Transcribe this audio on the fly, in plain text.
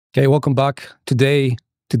Okay, welcome back. Today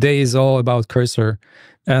is all about Cursor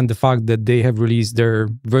and the fact that they have released their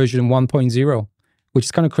version 1.0, which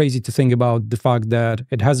is kind of crazy to think about the fact that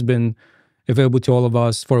it has been available to all of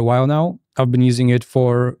us for a while now. I've been using it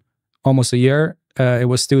for almost a year. It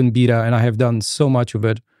was still in beta, and I have done so much of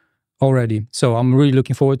it already. So I'm really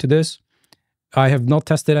looking forward to this. I have not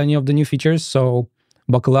tested any of the new features, so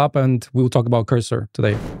buckle up and we'll talk about Cursor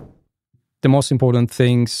today. The most important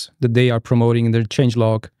things that they are promoting in their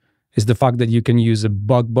changelog is the fact that you can use a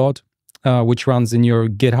BugBot, which runs in your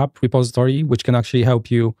GitHub repository, which can actually help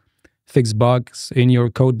you fix bugs in your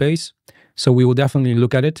code base. So we will definitely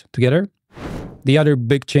look at it together. The other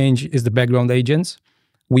big change is the background agents.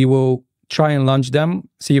 We will try and launch them,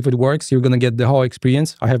 see if it works. You're going to get the whole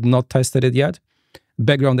experience. I have not tested it yet.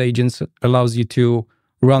 Background agents allows you to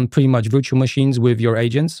run pretty much virtual machines with your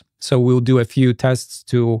agents. So we'll do a few tests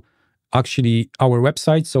to actually our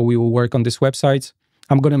website. So we will work on this website.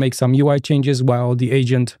 I'm going to make some UI changes while the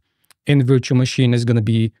agent in virtual machine is going to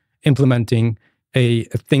be implementing a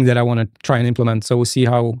thing that I want to try and implement. So we'll see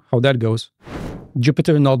how that goes.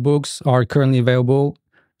 Jupyter Notebooks are currently available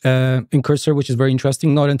in Cursor, which is very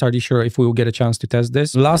interesting. Not entirely sure if we will get a chance to test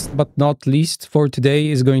this. Last but not least for today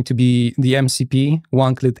is going to be the MCP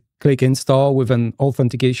one-click install with an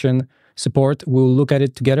authentication support. We'll look at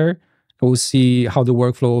it together. We'll see how the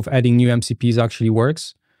workflow of adding new MCPs actually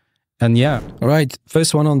works. And yeah, all right,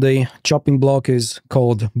 first one on the chopping block is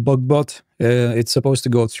called BugBot. It's supposed to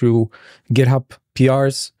go through GitHub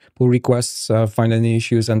PRs, pull requests, find any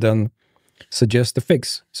issues, and then suggest a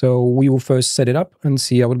fix. So we will first set it up and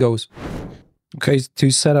see how it goes. Okay, to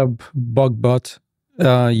set up BugBot,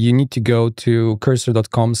 you need to go to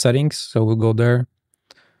cursor.com settings. So we'll go there.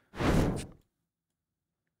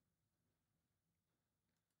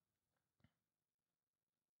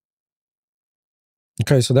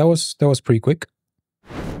 Okay, so that was pretty quick.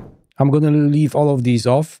 I'm gonna leave all of these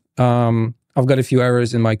off. I've got a few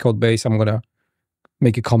errors in my code base. I'm gonna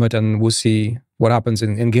make a comment and we'll see what happens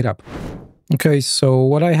in GitHub. Okay, so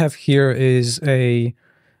what I have here is a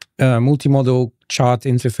multimodal chat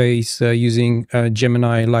interface using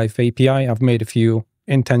Gemini Live API. I've made a few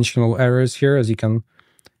intentional errors here, as you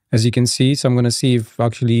can see. So I'm gonna see if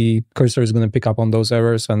actually Cursor is gonna pick up on those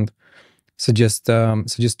errors and suggest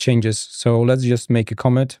changes. So let's just make a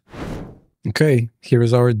comment. Okay, here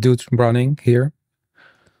is our dude running here.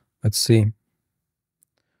 Let's see.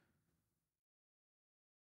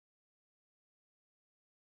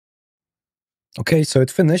 Okay, so it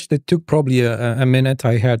finished. It took probably a minute.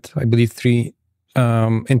 I had, I believe, 3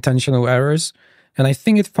 intentional errors, and I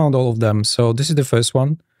think it found all of them. So this is the first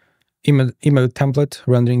one. Email template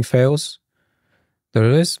rendering fails. There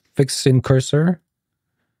it is. Fix in Cursor.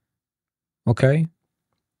 Okay.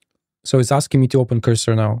 So it's asking me to open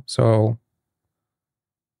Cursor now. So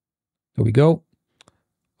there we go.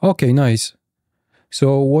 Okay, nice.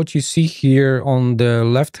 So what you see here on the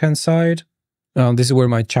left-hand side, this is where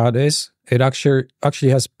my chat is. It actually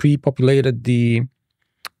has pre-populated the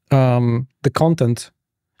content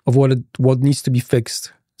of what needs to be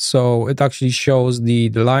fixed. So it actually shows the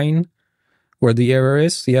line where the error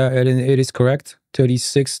is. Yeah, it is correct.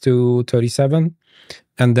 36 to 37.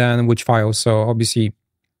 And then which file. So obviously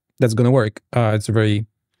that's going to work. It's a very,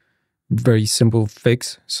 very simple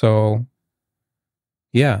fix. So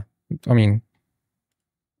yeah, I mean,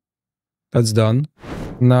 that's done.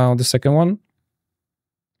 Now the second one,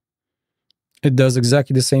 it does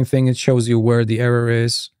exactly the same thing. It shows you where the error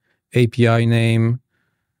is, API name,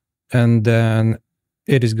 and then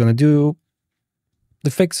it is going to do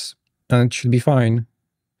the fix, and it should be fine,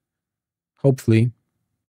 hopefully.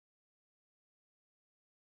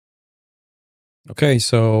 Okay,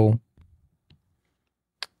 so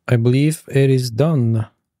I believe it is done.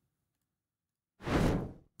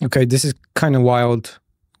 Okay, this is kind of wild.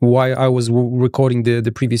 Why I was recording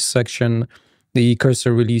the previous section, the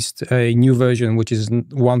Cursor released a new version, which is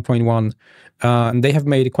 1.1. And they have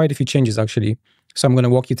made quite a few changes, actually. So I'm going to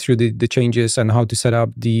walk you through the changes and how to set up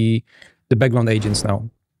the background agents now.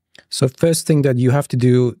 So first thing that you have to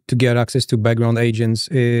do to get access to background agents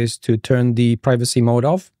is to turn the privacy mode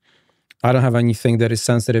off. I don't have anything that is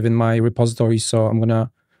sensitive in my repository, so I'm going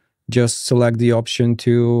to just select the option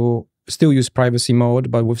to still use privacy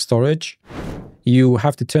mode, but with storage. You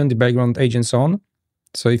have to turn the background agents on.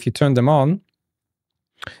 So if you turn them on,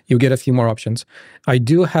 you get a few more options. I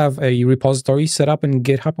do have a repository set up in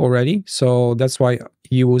GitHub already, so that's why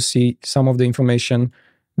you will see some of the information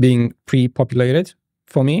being pre-populated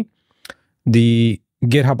for me. The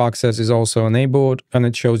GitHub access is also enabled, and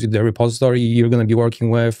it shows you the repository you're going to be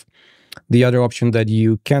working with. The other option that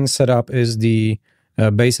you can set up is the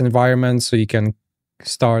base environment, so you can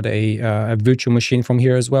start a virtual machine from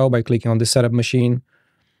here as well by clicking on the setup machine.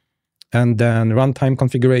 And then runtime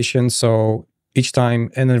configuration. So each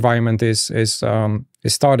time an environment is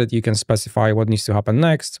started, you can specify what needs to happen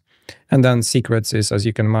next. And then secrets is, as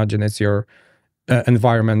you can imagine, it's your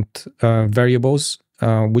environment variables,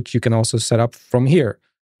 which you can also set up from here.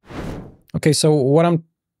 Okay, so what I'm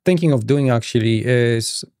thinking of doing actually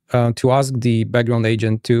is to ask the background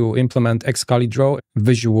agent to implement Excal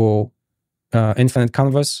visual infinite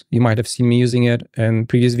canvas. You might have seen me using it in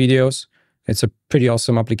previous videos. It's a pretty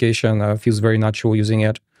awesome application. Feels very natural using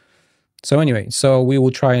it. So anyway, so we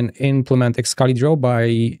will try and implement Excal by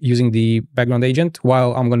using the background agent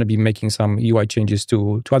while I'm going to be making some UI changes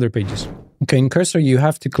to other pages. Okay, in Cursor, you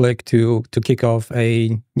have to click to kick off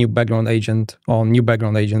a new background agent on new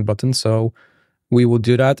background agent button. So we will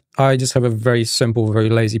do that. I just have a very simple, very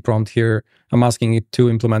lazy prompt here. I'm asking it to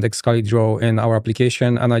implement Excal in our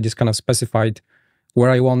application, and I just kind of specified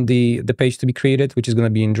where I want the page to be created, which is going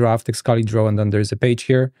to be in draft Excal, and then there's a page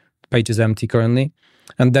here. The page is empty currently.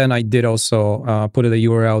 And then I did also put a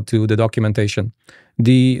URL to the documentation.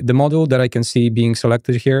 The model that I can see being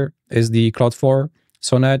selected here is the Cloud 4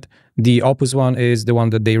 Sonnet. The Opus one is the one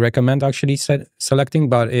that they recommend actually selecting,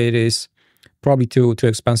 but it is probably too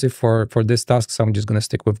expensive for this task, so I'm just going to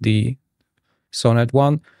stick with the Sonnet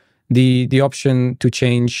one. The option to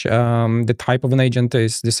change the type of an agent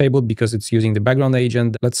is disabled because it's using the background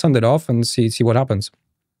agent. Let's send it off and see what happens.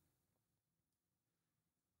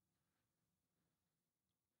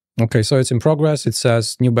 Okay, so it's in progress. It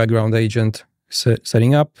says new background agent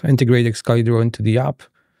setting up, integrate Excal into the app.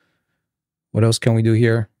 What else can we do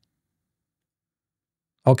here?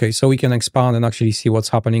 Okay, so we can expand and actually see what's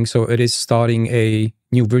happening. So it is starting a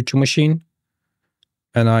new virtual machine,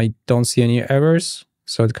 and I don't see any errors.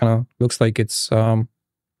 So it kind of looks like it's doing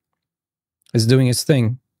its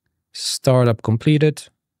thing. Startup completed.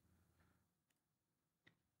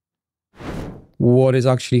 What is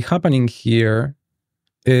actually happening here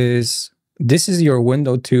is this is your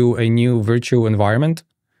window to a new virtual environment.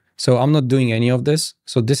 So I'm not doing any of this.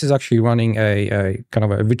 So this is actually running a kind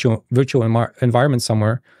of a virtual environment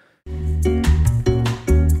somewhere.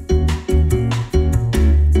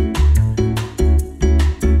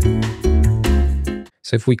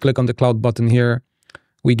 So if we click on the cloud button here,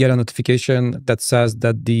 we get a notification that says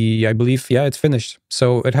that I believe, yeah, it's finished.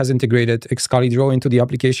 So it has integrated Excal into the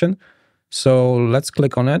application. So let's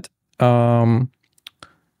click on it.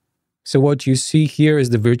 So what you see here is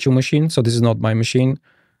the virtual machine. So this is not my machine.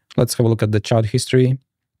 Let's have a look at the chat history.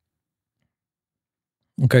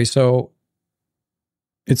 Okay, so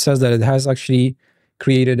it says that it has actually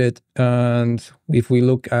created it. And if we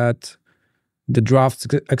look at the draft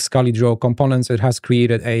Excal components, it has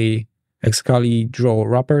created a Excal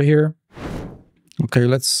wrapper here. Okay,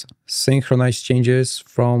 let's synchronize changes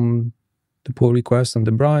from the pull request and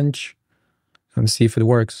the branch and see if it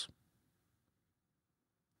works.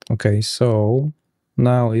 Okay, so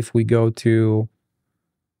now if we go to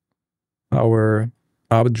our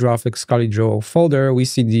draft Excal folder, we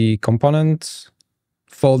see the components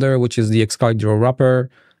folder, which is the Excal wrapper,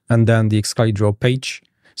 and then the Excal page.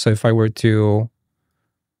 So if I were to,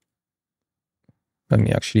 let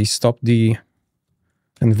me actually stop the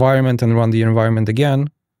environment and run the environment again.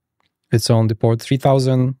 It's on the port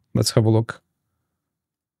 3000. Let's have a look.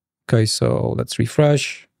 Okay, so let's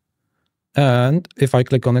refresh. And if I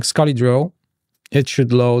click on Excal, it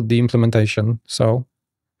should load the implementation. So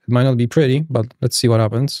it might not be pretty, but let's see what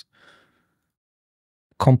happens.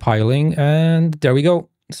 Compiling, and there we go.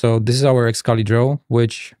 So this is our Excal,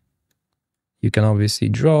 which you can obviously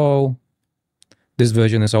draw. This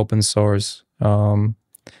version is open source.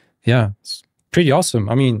 Yeah, it's pretty awesome.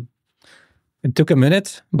 I mean, it took a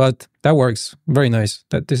minute, but that works. Very nice.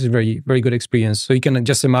 This is very good experience. So you can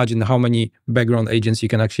just imagine how many background agents you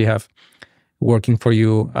can actually have working for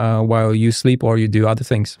you while you sleep or you do other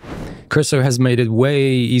things. Cursor has made it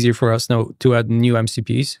way easier for us now to add new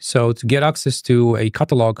MCPs. So to get access to a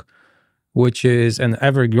catalog, which is an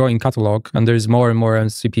ever-growing catalog, and there's more and more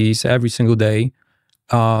MCPs every single day.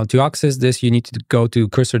 To access this, you need to go to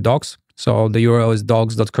Cursor Docs. So the URL is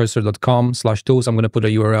docs.cursor.com/tools. I'm going to put a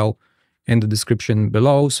URL in the description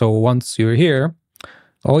below. So once you're here,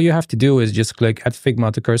 all you have to do is just click Add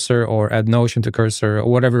Figma to Cursor or Add Notion to Cursor or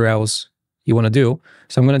whatever else you want to do.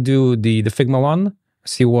 So I'm going to do the Figma one,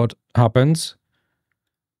 see what happens.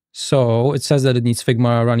 So it says that it needs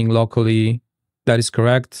Figma running locally. That is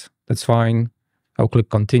correct. That's fine. I'll click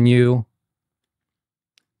Continue.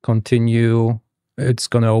 Continue. It's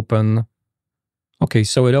going to open. Okay,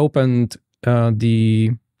 so it opened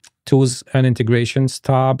the Tools and Integrations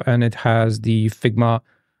tab, and it has the Figma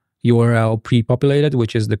URL pre-populated,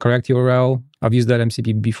 which is the correct URL. I've used that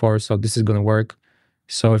MCP before, so this is going to work.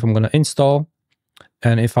 So if I'm going to install,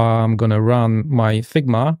 and if I'm going to run my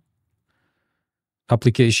Figma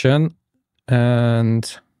application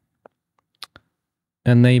and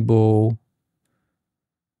enable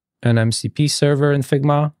an MCP server in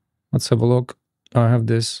Figma, let's have a look. I have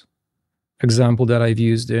this example that I've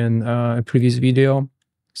used in a previous video.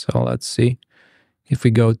 So let's see. If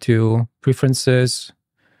we go to preferences,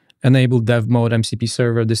 enable dev mode MCP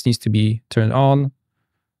server, this needs to be turned on.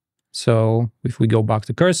 So if we go back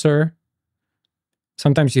to cursor,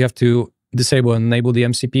 sometimes you have to disable and enable the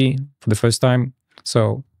MCP for the first time.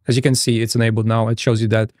 So as you can see, it's enabled now. It shows you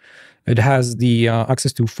that it has the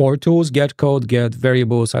access to 4 tools: get code, get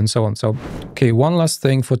variables, and so on. So, okay, one last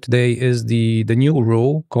thing for today is the new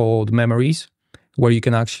rule called memories, where you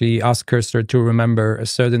can actually ask cursor to remember a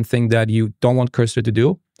certain thing that you don't want cursor to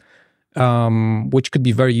do, which could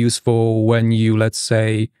be very useful when you, let's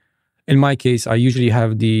say, in my case, I usually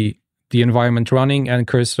have the environment running, and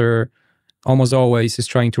cursor almost always is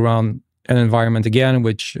trying to run an environment again,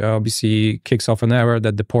 which obviously kicks off an error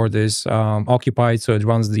that the port is occupied, so it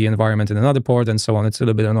runs the environment in another port and so on. It's a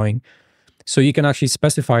little bit annoying. So you can actually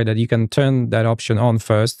specify that you can turn that option on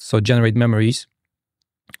first, so generate memories.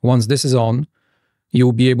 Once this is on,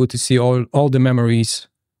 you'll be able to see all the memories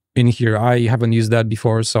in here. I haven't used that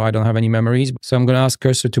before, so I don't have any memories. So I'm going to ask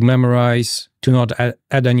cursor to memorize, to not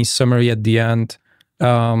add any summary at the end.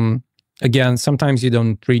 Again, sometimes you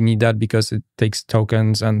don't really need that because it takes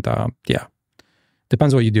tokens and yeah,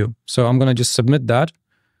 depends what you do. So I'm going to just submit that,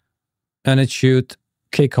 and it should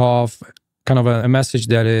kick off kind of a message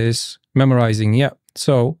that is memorizing. Yeah,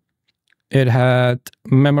 so it had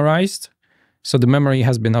memorized. So the memory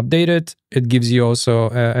has been updated. It gives you also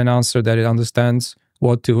an answer that it understands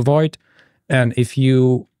what to avoid. And if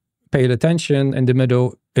you paid attention in the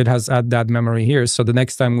middle, it has added that memory here. So the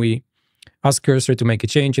next time we ask cursor to make a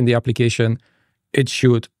change in the application, it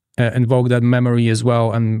should invoke that memory as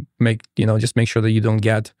well and just make sure that you don't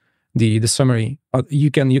get the summary. You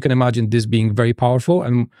can imagine this being very powerful,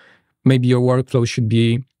 and maybe your workflow should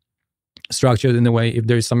be structured in a way, if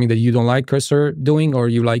there is something that you don't like cursor doing or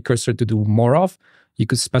you like cursor to do more of, you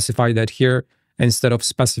could specify that here. Instead of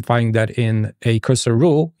specifying that in a cursor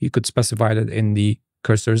rule, you could specify that in the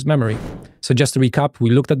cursor's memory. So just to recap, we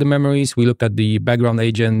looked at the memories, we looked at the background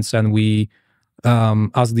agents, and we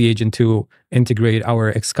asked the agent to integrate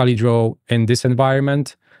our Excal draw in this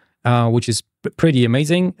environment, which is pretty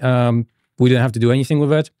amazing. We didn't have to do anything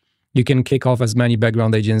with it. You can kick off as many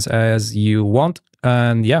background agents as you want.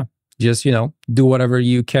 And yeah, just, do whatever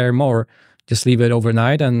you care more. Just leave it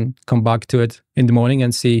overnight and come back to it in the morning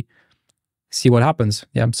and see what happens.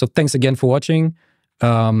 Yeah. So thanks again for watching.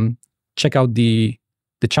 Check out the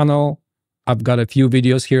channel. I've got a few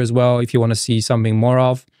videos here as well. If you want to see something more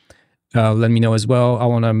of, let me know as well. I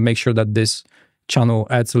want to make sure that this channel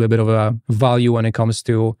adds a little bit of a value when it comes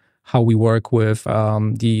to how we work with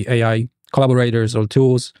the AI collaborators or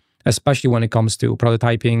tools, especially when it comes to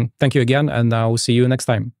prototyping. Thank you again, and I'll see you next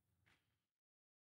time.